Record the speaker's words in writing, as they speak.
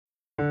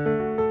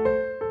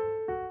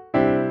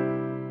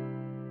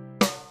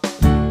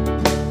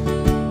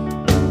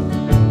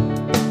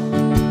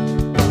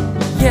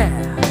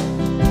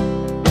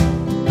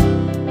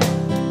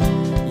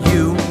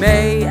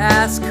May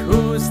ask,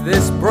 who's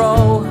this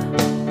bro?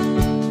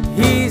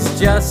 He's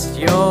just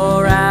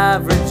your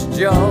average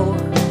Joe.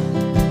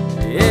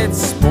 It's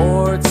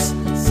sports,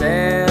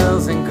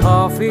 sales, and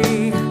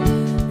coffee.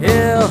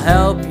 He'll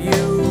help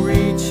you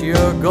reach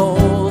your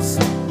goals.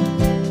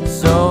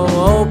 So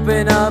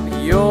open up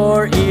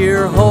your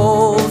ear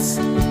holes.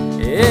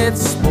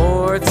 It's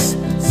sports,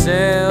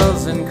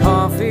 sales, and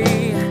coffee.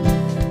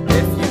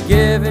 If you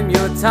give him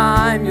your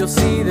time, you'll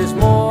see there's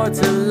more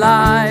to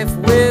life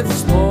with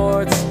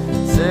sports,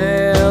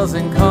 sales,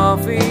 and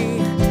coffee.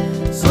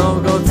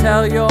 So go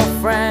tell your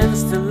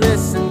friends to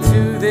listen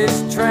to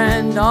this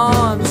trend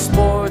on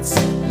sports,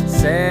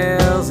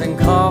 sales, and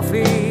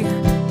coffee.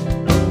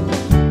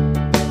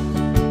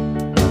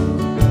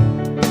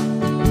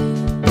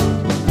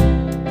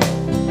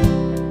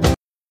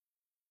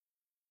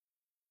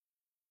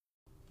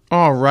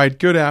 All right,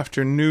 good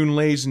afternoon,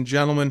 ladies and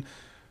gentlemen.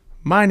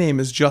 My name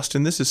is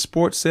Justin. This is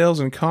Sports, Sales,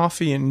 and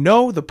Coffee. And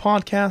no, the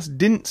podcast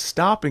didn't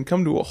stop and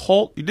come to a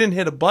halt. You didn't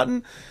hit a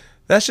button.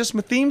 That's just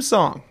my theme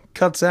song.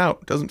 Cuts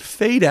out. Doesn't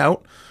fade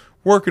out.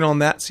 Working on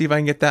that. See if I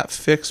can get that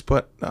fixed.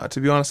 But to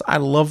be honest, I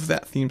love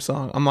that theme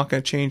song. I'm not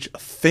going to change a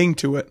thing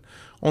to it.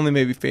 Only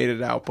maybe fade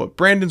it out. But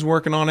Brandon's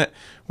working on it.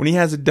 When he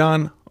has it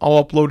done,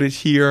 I'll upload it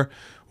here.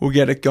 We'll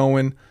get it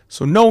going.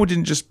 So no, it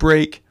didn't just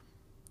break.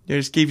 I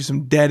just gave you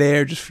some dead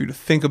air just for you to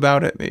think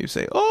about it. Maybe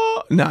say,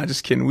 oh, nah,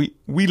 just kidding.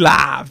 We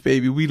live,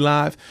 baby. We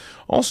live.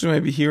 Also, you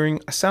might be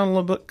hearing I sound a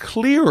little bit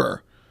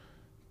clearer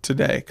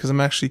today because I'm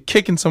actually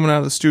kicking someone out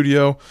of the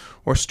studio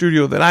or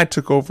studio that I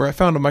took over. I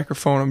found a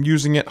microphone. I'm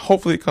using it.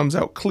 Hopefully it comes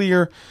out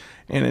clear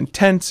and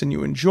intense and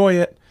you enjoy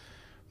it.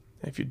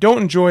 If you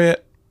don't enjoy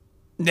it,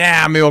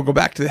 maybe I'll go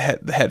back to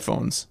the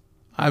headphones.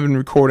 I've been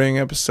recording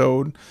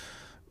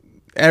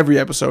every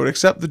episode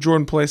except the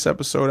Jordan Place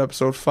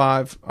episode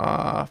 5,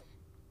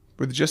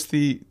 with just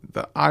the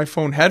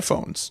iPhone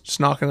headphones, just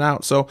knocking it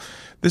out. So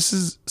this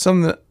is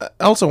something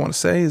else I want to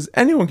say is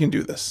anyone can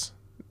do this.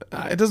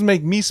 It doesn't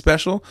make me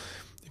special.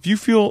 If you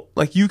feel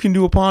like you can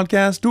do a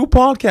podcast, do a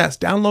podcast.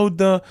 Download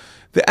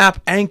the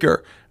app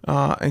Anchor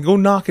and go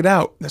knock it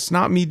out. That's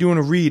not me doing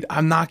a read.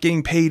 I'm not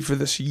getting paid for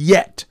this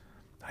yet.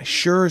 I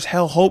sure as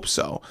hell hope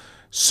so.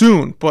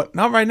 Soon, but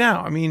not right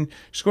now. I mean,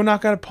 just go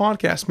knock out a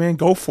podcast, man.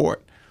 Go for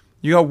it.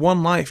 You got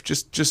one life.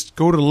 Just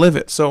go to live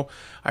it. So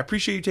I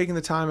appreciate you taking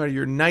the time out of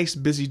your nice,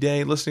 busy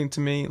day, listening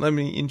to me, letting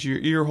me into your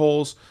ear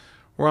holes,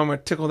 where I'm going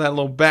to tickle that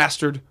little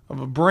bastard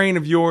of a brain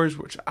of yours,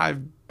 which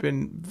I've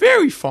been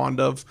very fond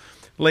of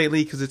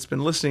lately because it's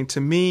been listening to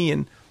me,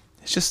 and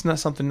it's just not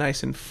something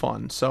nice and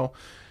fun. So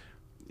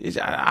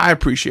I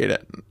appreciate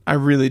it. I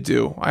really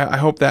do. I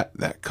hope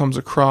that comes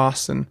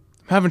across. And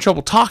I'm having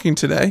trouble talking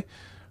today.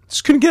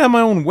 Just couldn't get out of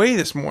my own way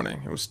this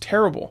morning. It was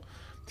terrible.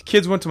 The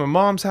kids went to my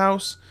mom's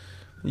house.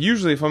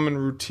 Usually if I'm in a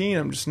routine,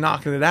 I'm just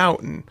knocking it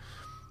out and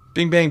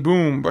bing, bang,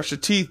 boom, brush the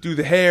teeth, do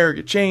the hair,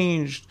 get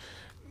changed,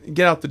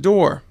 get out the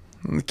door.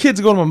 And the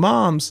kids go to my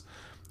mom's.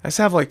 I just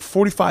have like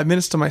 45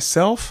 minutes to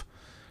myself.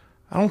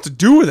 I don't know what to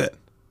do with it.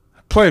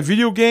 I play a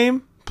video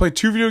game, play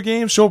 2 video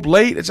games, show up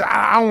late.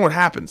 I don't know what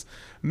happens.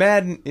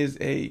 Madden is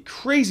a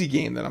crazy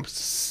game that I'm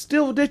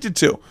still addicted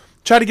to.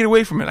 Try to get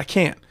away from it. I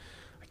can't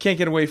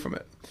get away from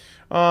it.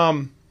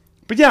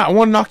 But yeah, I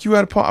want to knock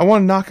out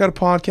a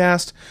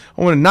podcast.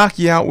 I want to knock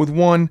you out with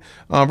one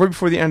right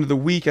before the end of the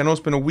week. I know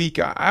it's been a week.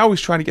 I always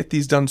try to get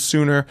these done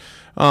sooner,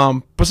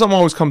 but something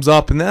always comes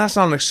up, and that's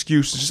not an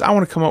excuse. It's just I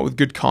want to come out with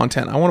good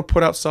content. I want to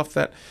put out stuff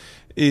that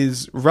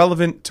is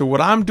relevant to what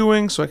I'm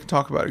doing, so I can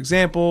talk about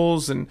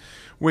examples and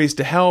ways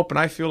to help. And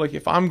I feel like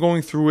if I'm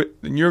going through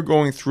it, then you're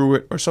going through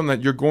it, or something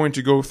that you're going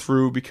to go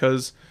through,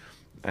 because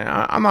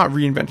I'm not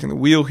reinventing the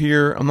wheel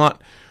here. I'm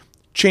not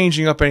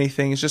changing up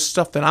anything. It's just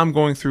stuff that I'm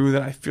going through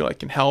that I feel like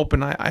can help,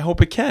 and I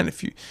hope it can.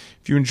 If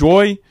you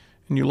enjoy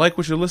and you like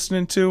what you're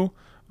listening to,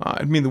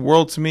 it'd mean the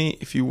world to me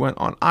if you went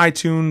on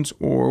iTunes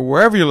or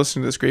wherever you're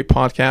listening to this great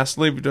podcast,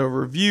 leave it a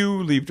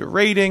review, leave it a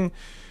rating,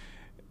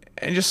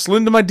 and just slide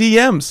into my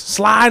DMs.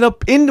 Slide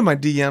up into my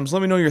DMs.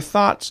 Let me know your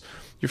thoughts,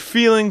 your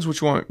feelings,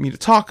 what you want me to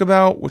talk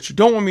about, what you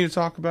don't want me to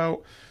talk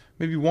about.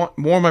 Maybe you want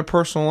more of my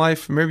personal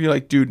life. Maybe you're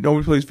like, dude,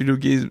 nobody plays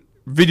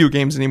video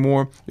games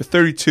anymore. You're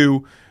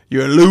 32.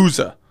 You're a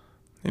loser.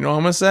 You know what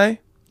I'm going to say?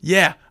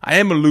 Yeah, I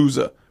am a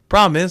loser.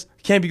 Problem is,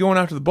 I can't be going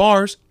out to the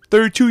bars.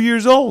 32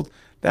 years old.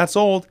 That's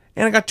old.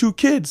 And I got 2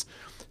 kids.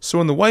 So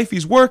when the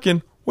wifey's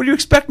working, what do you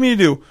expect me to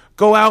do?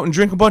 Go out and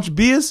drink a bunch of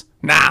beers?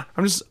 Nah,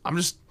 I'm just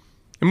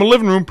in my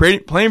living room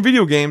playing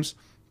video games,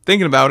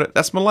 thinking about it.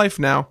 That's my life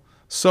now.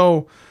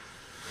 So,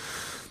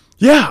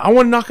 yeah, I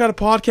want to knock out a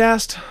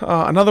podcast.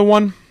 Another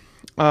one.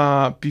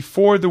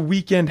 Before the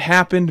weekend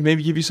happened,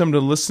 maybe give you something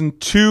to listen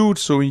to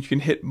so you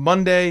can hit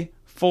Monday,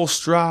 full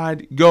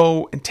stride,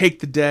 go and take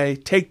the day,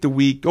 take the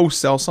week, go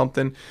sell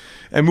something,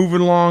 and move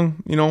it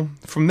along,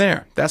 from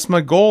there. That's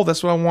my goal.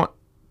 That's what I want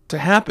to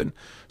happen.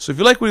 So if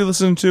you like what you're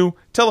listening to,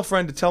 tell a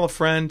friend to tell a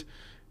friend.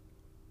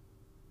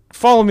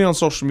 follow me on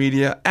social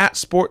media at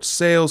Sports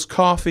Sales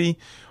Coffee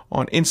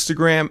on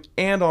Instagram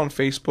and on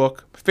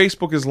Facebook.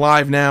 Facebook is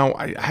live now.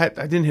 I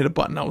didn't hit a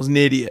button. I was an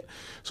idiot.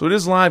 So it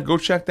is live. Go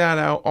check that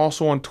out.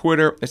 Also on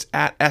Twitter, it's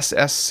at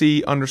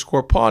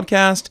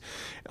SSC_podcast.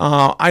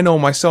 I know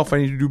myself I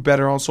need to do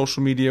better on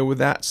social media with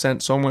that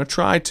sense, so I'm going to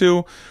try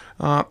to.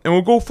 And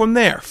we'll go from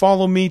there.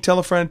 Follow me, tell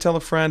a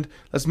friend.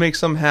 Let's make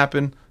something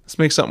happen. Let's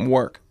make something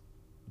work.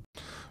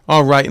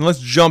 All right, and let's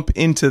jump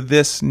into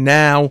this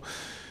now.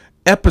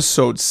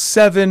 Episode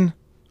 7.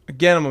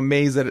 Again, I'm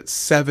amazed that it's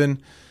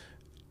 7.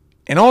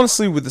 And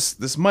honestly, with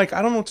this mic,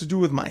 I don't know what to do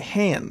with my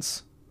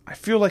hands. I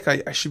feel like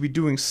I should be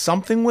doing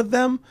something with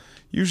them.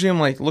 Usually I'm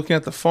like looking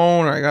at the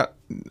phone, or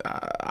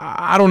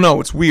I don't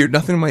know. It's weird.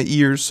 Nothing in my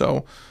ears,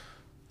 so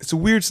it's a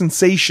weird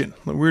sensation,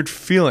 a weird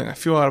feeling. I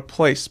feel out of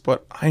place,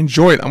 but I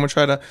enjoy it. I'm going to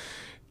try to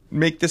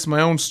make this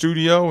my own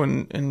studio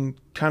and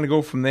kind of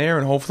go from there,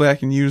 and hopefully I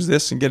can use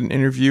this and get an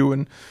interview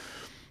and,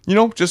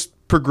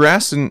 just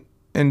progress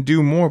and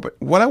do more. But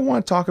what I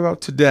want to talk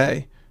about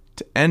today,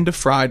 to end a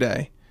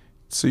Friday,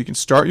 so you can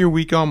start your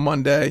week on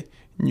Monday,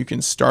 and you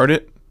can start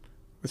it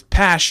with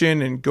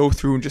passion and go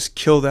through and just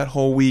kill that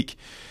whole week,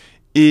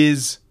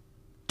 is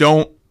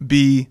don't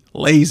be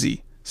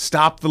lazy.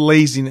 Stop the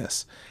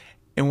laziness.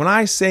 And when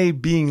I say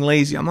being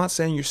lazy, I'm not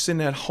saying you're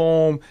sitting at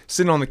home,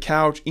 sitting on the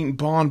couch, eating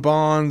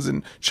bonbons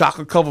and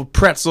chocolate-covered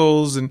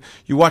pretzels, and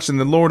you're watching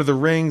The Lord of the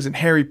Rings and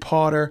Harry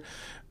Potter.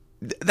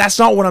 That's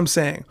not what I'm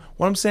saying.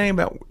 What I'm saying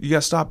about you got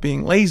to stop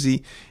being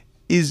lazy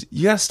is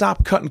you got to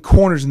stop cutting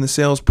corners in the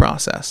sales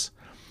process.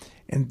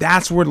 And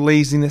that's where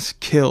laziness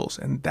kills.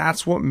 And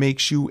that's what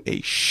makes you a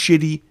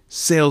shitty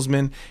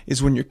salesman,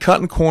 is when you're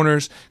cutting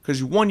corners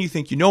because, one, you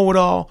think you know it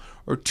all,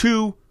 or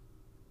two,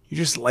 you're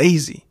just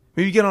lazy.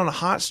 Maybe you get on a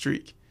hot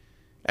streak.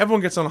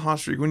 Everyone gets on a hot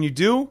streak. When you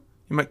do,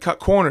 you might cut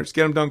corners,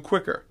 get them done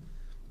quicker.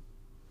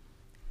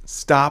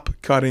 Stop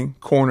cutting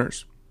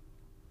corners.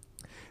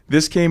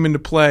 This came into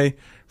play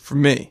for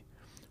me.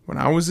 When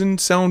I was in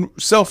selling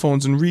cell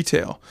phones in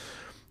retail,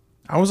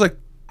 I was like,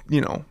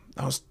 I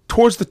was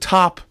towards the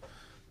top.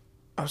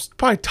 I was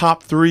probably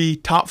top 3,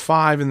 top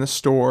 5 in the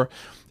store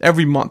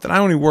every month. And I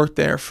only worked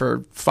there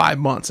for 5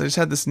 months. I just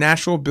had this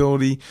natural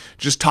ability to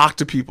just talk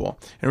to people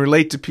and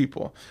relate to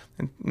people.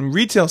 And in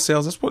retail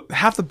sales, that's what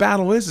half the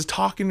battle is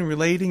talking and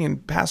relating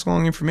and passing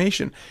along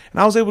information.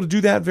 And I was able to do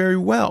that very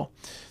well.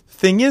 The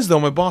thing is, though,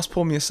 my boss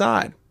pulled me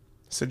aside.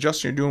 He said,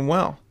 Justin, you're doing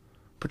well,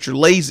 but you're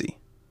lazy.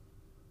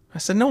 I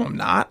said, no, I'm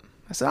not.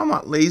 I said, I'm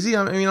not lazy.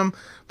 I'm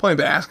playing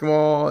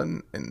basketball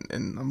and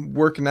I'm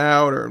working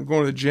out, or I'm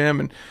going to the gym,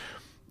 and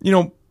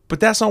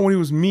but that's not what he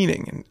was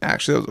meaning. And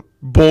actually, that was a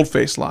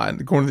bold-faced lie.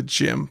 Going to the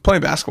gym,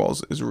 playing basketball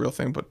is a real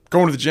thing, but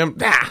going to the gym,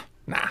 nah,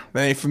 that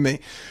ain't for me.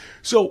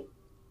 So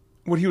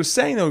what he was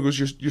saying, though, was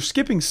you're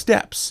skipping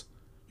steps.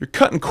 You're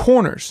cutting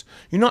corners.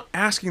 You're not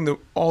asking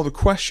all the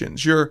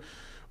questions. You're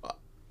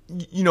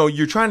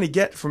trying to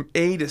get from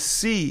A to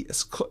C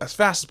as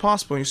fast as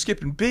possible, and you're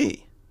skipping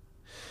B.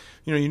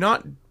 You're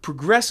not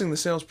progressing the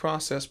sales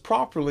process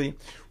properly,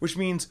 which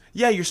means,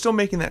 yeah, you're still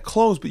making that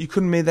close, but you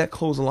could have made that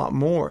close a lot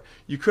more.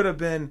 You could have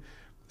been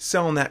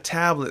selling that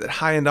tablet, that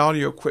high-end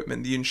audio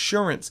equipment, the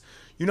insurance.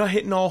 You're not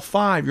hitting all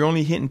 5. You're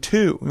only hitting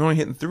 2. You're only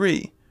hitting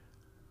 3,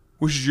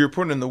 which is you're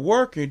putting in the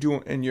work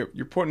and you're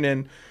putting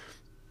in,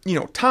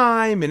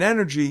 time and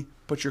energy,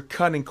 but you're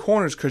cutting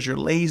corners because you're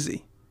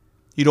lazy.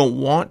 You don't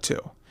want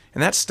to,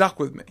 and that stuck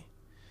with me.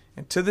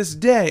 And to this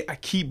day, I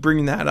keep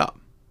bringing that up.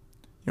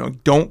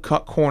 Don't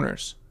cut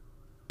corners.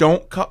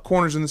 Don't cut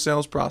corners in the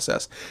sales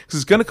process, because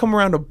it's going to come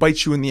around to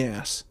bite you in the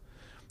ass.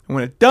 And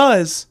when it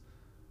does,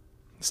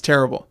 it's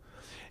terrible.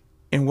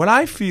 And what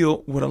I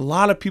feel, what a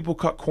lot of people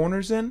cut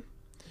corners in,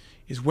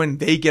 is when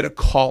they get a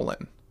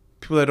call-in.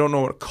 People that don't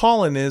know what a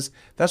call-in is,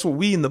 that's what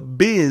we in the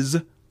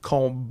biz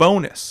call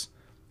bonus.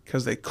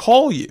 Because they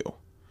call you.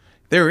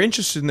 They're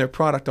interested in their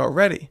product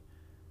already.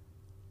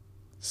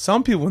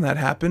 Some people, when that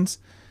happens,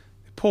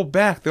 pull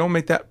back. They don't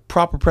make that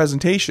proper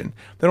presentation.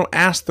 They don't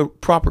ask the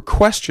proper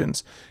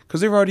questions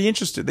because they're already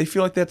interested. They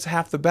feel like that's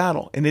half the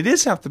battle. And it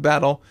is half the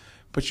battle,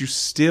 but you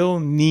still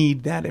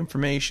need that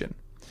information.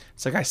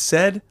 It's like I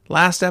said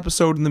last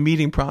episode in the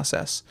meeting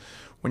process.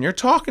 When you're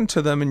talking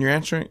to them and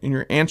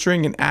you're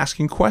answering and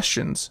asking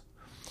questions,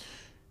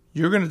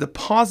 you're going to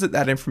deposit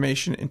that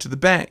information into the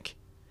bank.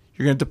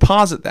 You're going to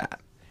deposit that.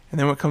 And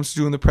then when it comes to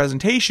doing the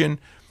presentation,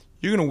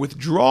 you're going to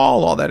withdraw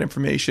all that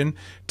information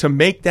to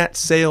make that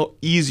sale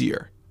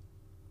easier.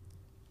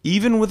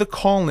 Even with a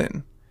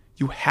call-in,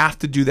 you have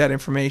to do that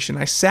information.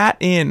 I sat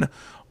in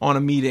on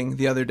a meeting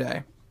the other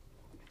day,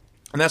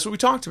 and that's what we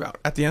talked about.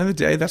 At the end of the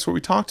day, that's what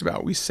we talked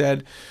about. We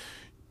said,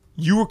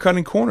 you were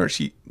cutting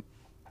corners.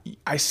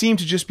 I seem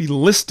to just be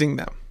listing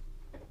them.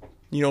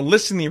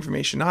 Listing the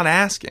information, not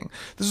asking.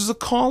 This was a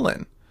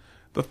call-in.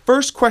 The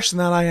first question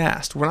that I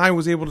asked when I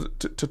was able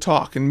to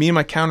talk, and me and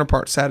my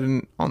counterpart sat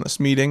in on this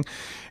meeting,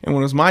 and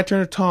when it was my turn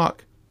to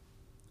talk,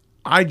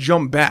 I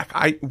jumped back.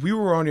 We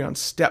were already on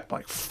step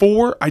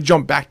 4. I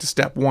jumped back to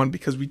step 1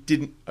 because we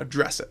didn't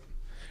address it.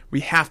 We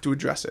have to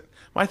address it.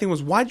 My thing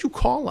was, why'd you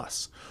call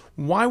us?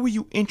 Why were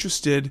you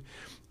interested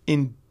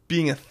in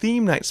being a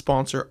theme night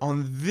sponsor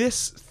on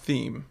this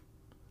theme?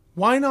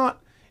 Why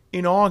not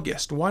in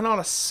August? Why not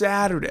a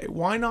Saturday?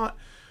 Why not?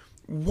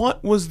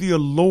 What was the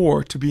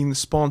allure to being the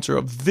sponsor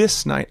of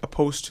this night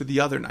opposed to the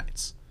other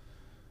nights?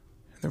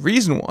 And the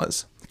reason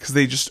was because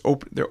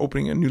they're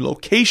opening a new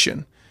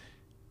location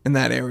in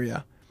that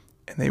area,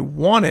 and they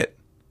want it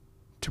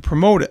to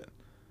promote it.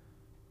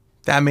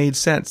 That made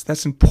sense.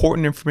 That's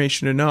important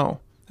information to know.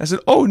 I said,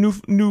 "Oh,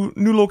 new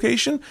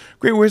location?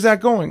 Great. Where's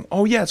that going?"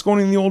 "Oh, yeah, it's going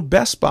in the old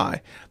Best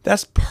Buy."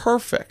 "That's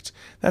perfect.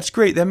 That's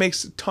great. That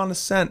makes a ton of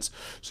sense."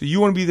 So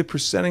you want to be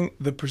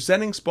the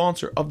presenting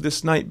sponsor of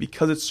this night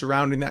because it's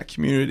surrounding that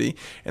community,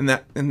 and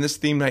this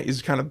theme night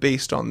is kind of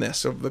based on this.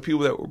 So the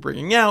people that we're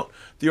bringing out,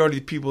 the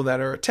people that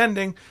are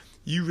attending,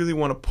 you really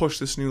want to push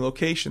this new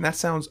location. That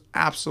sounds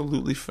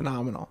absolutely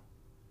phenomenal.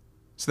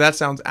 So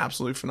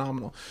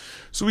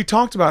we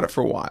talked about it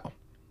for a while.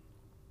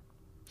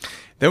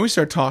 Then we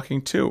started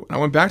talking too, and I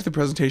went back to the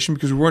presentation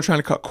because we weren't trying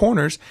to cut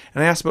corners,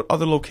 and I asked about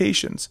other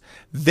locations.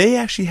 They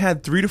actually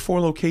had 3 to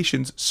 4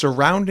 locations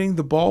surrounding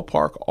the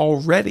ballpark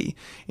already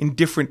in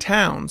different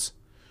towns.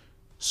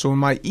 So in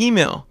my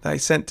email that I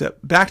sent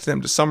back to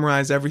them to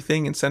summarize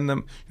everything and send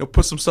them,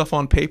 put some stuff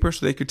on paper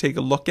so they could take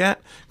a look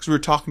at, because we were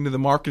talking to the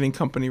marketing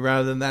company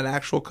rather than that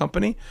actual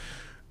company,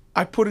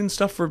 I put in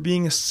stuff for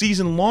being a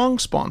season-long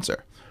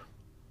sponsor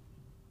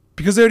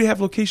because they already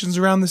have locations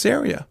around this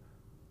area.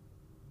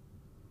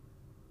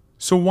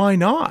 So why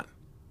not?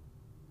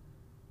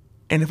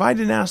 And if I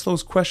didn't ask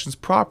those questions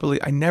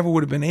properly, I never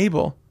would have been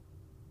able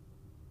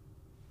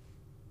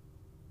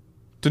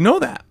to know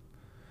that.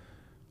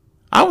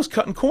 I was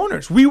cutting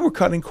corners. We were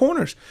cutting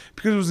corners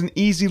because it was an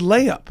easy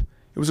layup.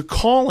 It was a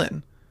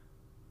call-in.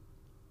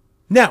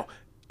 Now,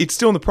 it's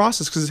still in the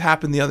process because it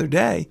happened the other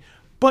day,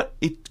 but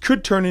it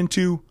could turn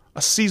into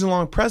a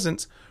season-long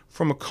presence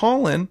from a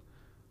call-in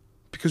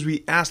because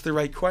we asked the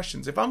right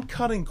questions. If I'm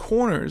cutting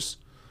corners,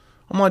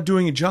 I'm not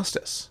doing it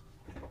justice.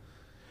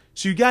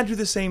 So you got to do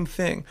the same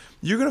thing.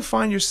 You're going to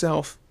find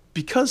yourself,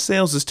 because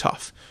sales is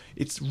tough,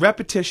 it's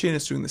repetition,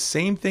 it's doing the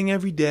same thing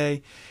every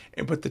day,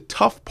 but the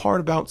tough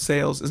part about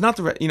sales is not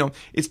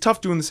it's tough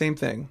doing the same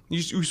thing.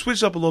 You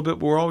switch up a little bit,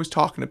 but we're always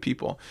talking to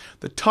people.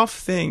 The tough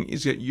thing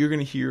is that you're going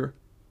to hear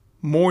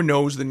more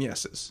no's than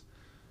yeses.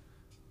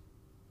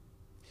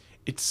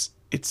 It's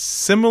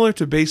similar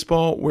to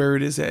baseball where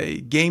it is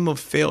a game of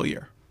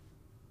failure.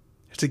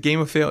 It's a game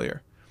of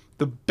failure.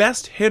 The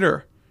best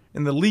hitter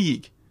in the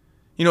league,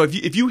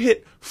 if you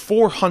hit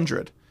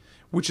 400,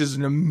 which is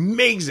an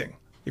amazing,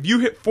 if you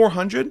hit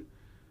 400,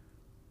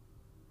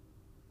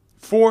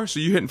 so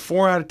you're hitting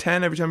 4 out of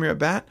 10 every time you're at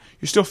bat,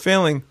 you're still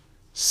failing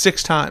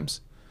 6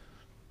 times.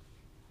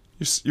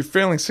 You're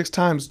failing 6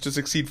 times to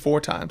succeed 4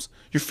 times.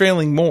 You're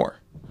failing more.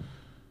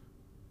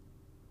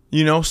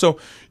 So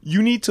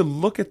you need to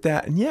look at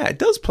that, and yeah, it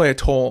does play a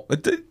toll.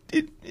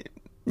 It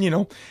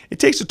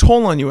takes a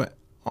toll on you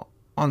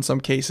on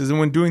some cases, and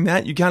when doing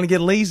that, you kind of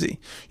get lazy.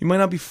 You might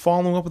not be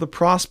following up with a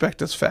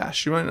prospect as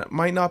fast. You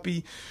might not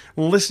be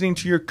listening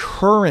to your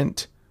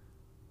current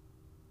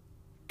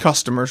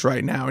customers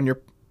right now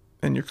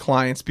and your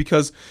clients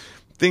because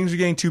things are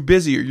getting too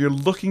busy, or you're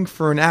looking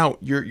for an out.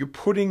 You're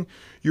putting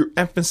your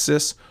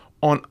emphasis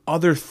on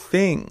other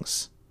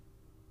things.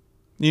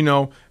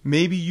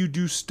 Maybe you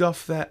do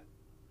stuff that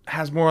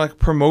has more like a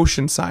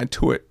promotion side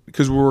to it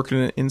because we're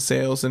working in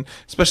sales, and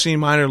especially in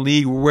minor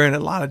league, we're wearing a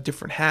lot of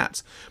different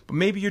hats. But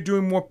maybe you're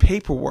doing more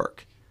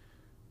paperwork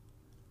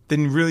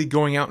than really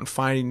going out and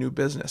finding new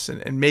business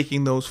and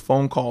making those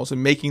phone calls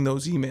and making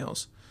those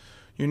emails.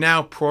 You're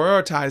now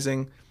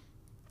prioritizing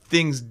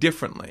things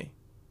differently.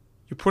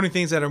 You're putting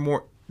things that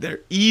are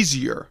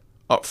easier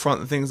up front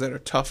than things that are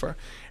tougher.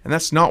 And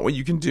that's not what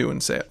you can do in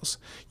sales.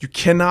 You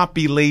cannot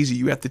be lazy.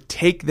 You have to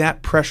take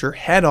that pressure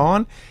head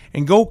on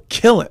and go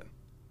kill it.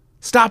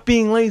 Stop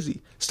being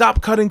lazy.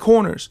 Stop cutting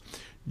corners.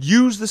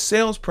 Use the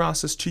sales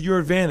process to your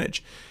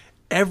advantage.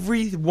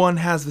 Everyone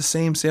has the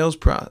same sales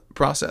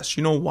process.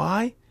 You know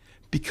why?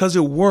 Because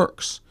it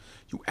works.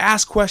 You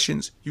ask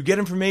questions. You get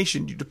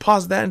information. You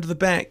deposit that into the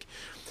bank.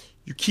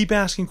 You keep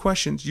asking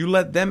questions. You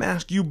let them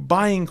ask you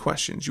buying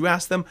questions. You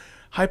ask them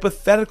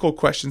hypothetical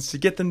questions to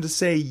get them to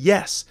say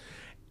yes.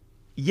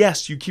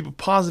 Yes, you keep a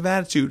positive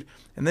attitude.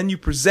 And then you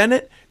present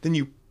it. Then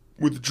you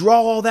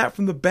withdraw all that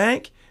from the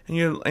bank. And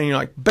you're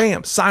like,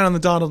 bam, sign on the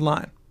dotted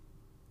line.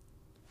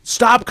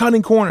 Stop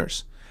cutting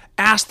corners.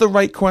 Ask the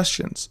right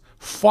questions.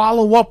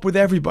 Follow up with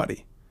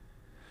everybody.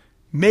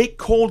 Make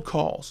cold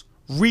calls.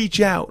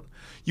 Reach out.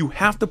 You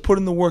have to put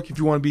in the work if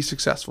you want to be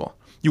successful.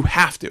 You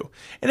have to.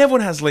 And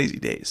everyone has lazy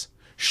days.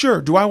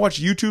 Sure, do I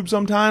watch YouTube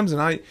sometimes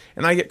and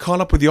I get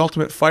caught up with The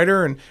Ultimate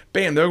Fighter and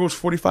bam, there goes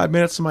 45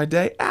 minutes of my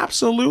day?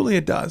 Absolutely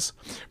it does.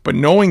 But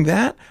knowing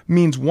that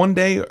means one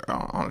day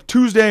on a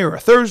Tuesday or a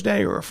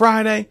Thursday or a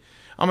Friday,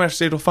 I'm going to have to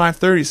stay till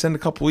 5:30, send a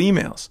couple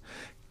emails,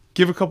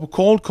 give a couple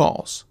cold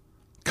calls,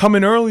 come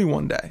in early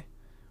one day,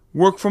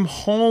 work from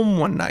home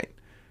one night.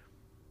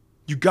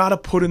 You got to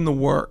put in the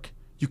work.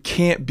 You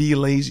can't be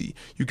lazy.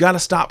 You got to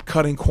stop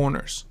cutting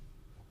corners.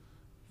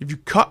 If you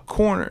cut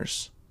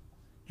corners,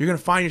 You're going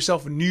to find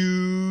yourself a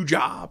new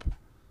job.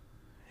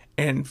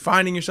 And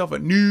finding yourself a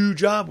new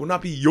job will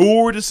not be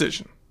your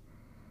decision.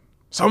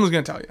 Someone's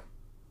going to tell you.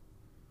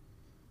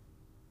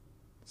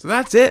 So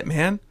that's it,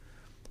 man.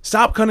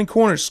 Stop cutting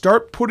corners.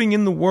 Start putting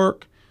in the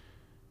work.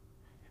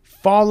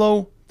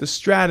 Follow the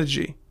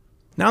strategy.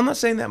 Now, I'm not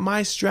saying that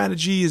my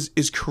strategy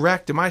is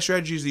correct and my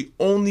strategy is the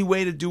only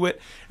way to do it.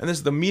 And this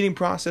is the meeting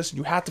process. And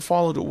you have to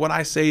follow to what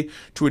I say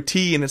to a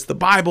T. And it's the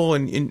Bible.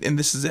 And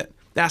this is it.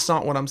 That's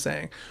not what I'm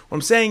saying. What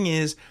I'm saying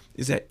is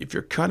that if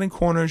you're cutting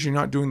corners, you're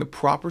not doing the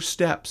proper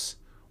steps,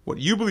 what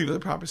you believe are the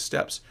proper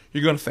steps,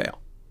 you're going to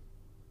fail.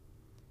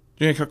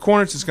 You're going to cut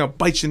corners, it's going to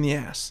bite you in the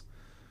ass.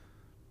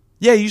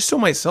 Yeah, you still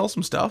might sell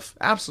some stuff,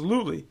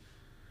 absolutely.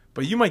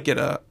 But you might get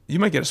a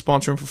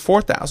sponsor in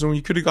for $4,000 when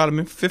you could have got him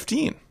in for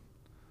 $15,000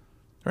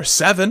 or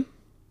 $7,000.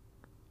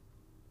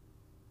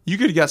 You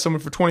could have got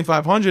someone for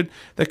 $2,500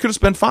 that could have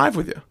spent $5,000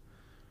 with you.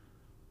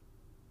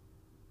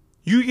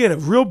 You get a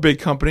real big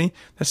company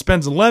that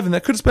spends $11,000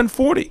 that could have spent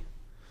 $40,000.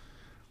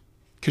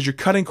 Because you're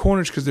cutting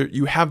corners because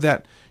you have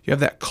that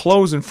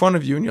close in front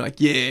of you and you're like,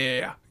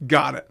 yeah,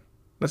 got it.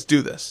 Let's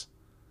do this.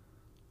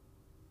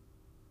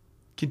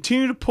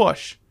 Continue to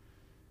push.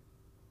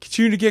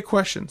 Continue to get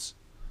questions.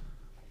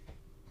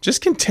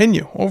 Just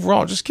continue.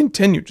 Overall, just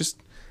continue. Just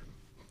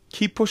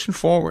keep pushing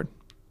forward.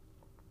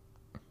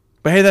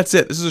 But hey, that's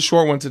it. This is a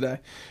short one today.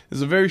 This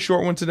is a very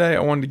short one today. I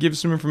wanted to give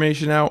some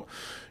information out,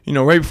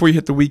 right before you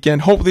hit the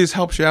weekend. Hopefully this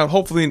helps you out.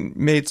 Hopefully it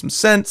made some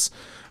sense.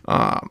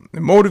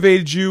 It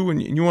motivated you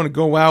and you want to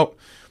go out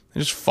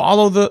and just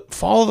follow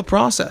the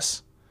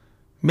process.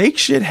 Make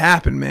shit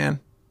happen, man.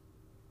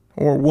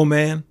 Or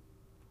woman.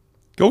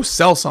 Go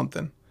sell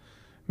something.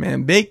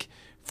 Man,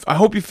 I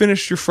hope you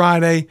finished your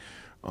Friday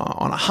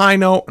on a high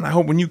note, and I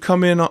hope when you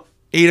come in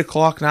 8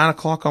 o'clock, 9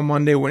 o'clock on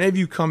Monday, whenever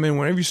you come in,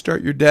 whenever you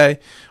start your day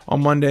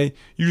on Monday,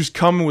 you just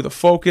come in with a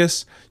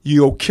focus,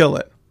 you go kill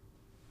it.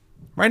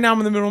 Right now I'm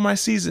in the middle of my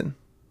season.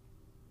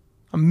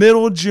 I'm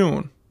middle of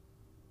June.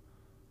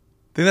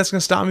 Think that's going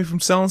to stop me from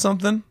selling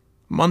something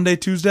Monday,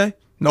 Tuesday?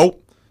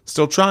 Nope.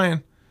 Still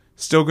trying.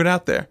 Still good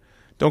out there.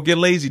 Don't get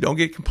lazy. Don't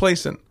get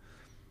complacent.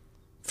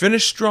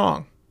 Finish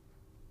strong.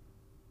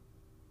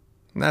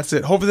 And that's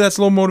it. Hopefully that's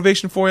a little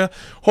motivation for you.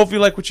 Hopefully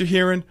you like what you're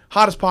hearing.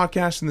 Hottest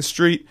podcast in the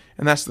street.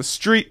 And that's the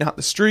street, not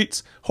the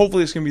streets.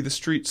 Hopefully it's going to be the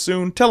street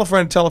soon. Tell a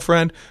friend, tell a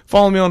friend.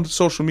 Follow me on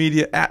social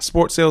media at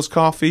Sports Sales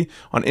Coffee,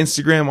 on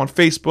Instagram, on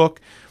Facebook,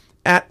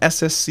 at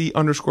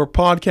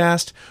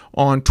SSC_podcast,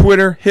 on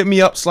Twitter. Hit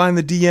me up, slide in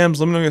the DMs,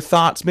 let me know your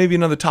thoughts, maybe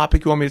another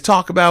topic you want me to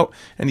talk about,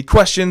 any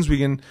questions, we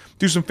can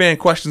do some fan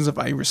questions if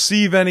I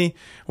receive any,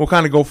 we'll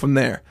kind of go from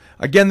there.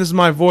 Again, this is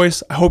my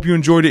voice, I hope you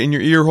enjoyed it in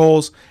your ear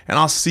holes, and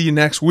I'll see you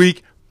next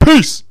week.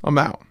 Peace, I'm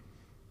out.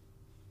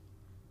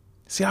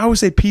 See, I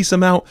always say peace,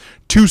 I'm out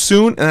too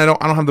soon, and I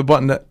don't have the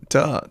button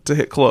to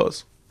hit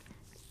close.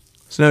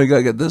 So now you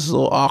gotta get this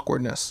little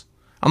awkwardness.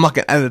 I'm not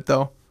gonna edit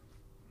though.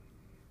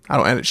 I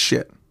don't edit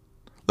shit.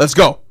 Let's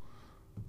go.